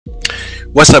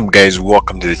What's up, guys?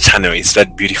 Welcome to the channel. It's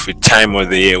that beautiful time of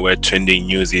the year where trending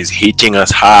news is hitting us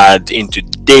hard. Into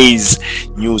today's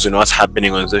news and what's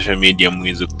happening on social media,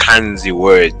 Mwizukanji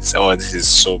words. Oh, this is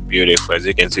so beautiful. As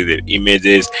you can see, the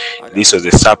images. This was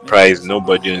a surprise.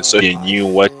 Nobody on social knew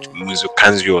what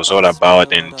Mwizukanji was all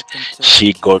about, and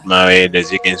she got married.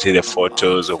 As you can see, the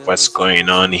photos of what's going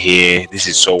on here. This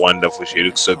is so wonderful. She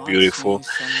looks so beautiful.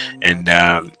 And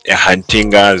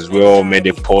Hantinga as well made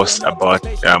a post about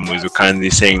Mwizukanji,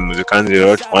 saying Mwizukanji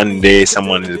wrote, one day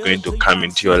someone is going to come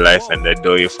into your life and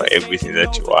adore you for everything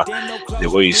that you are, the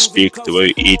way you speak, the way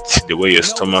you eat, the way your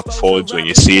stomach folds when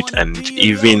you sit, and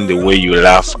even the way you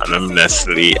laugh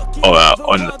anonymously or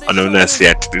anonymously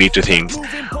at little things.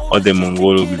 All the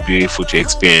Mongol will be beautiful to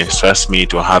experience. Trust me,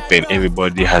 it will happen.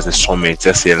 Everybody has a soulmate.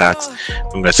 Just relax.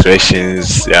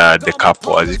 Congratulations, the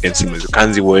couple. As you can see,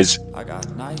 Mwizukanji words.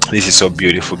 This is so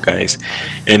beautiful, guys.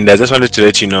 And I just wanted to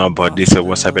let you know about this of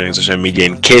what's happening on social media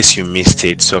in case you missed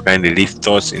it. So kindly leave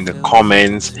thoughts in the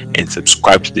comments and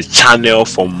subscribe to the channel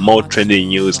for more trending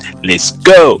news. Let's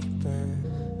go.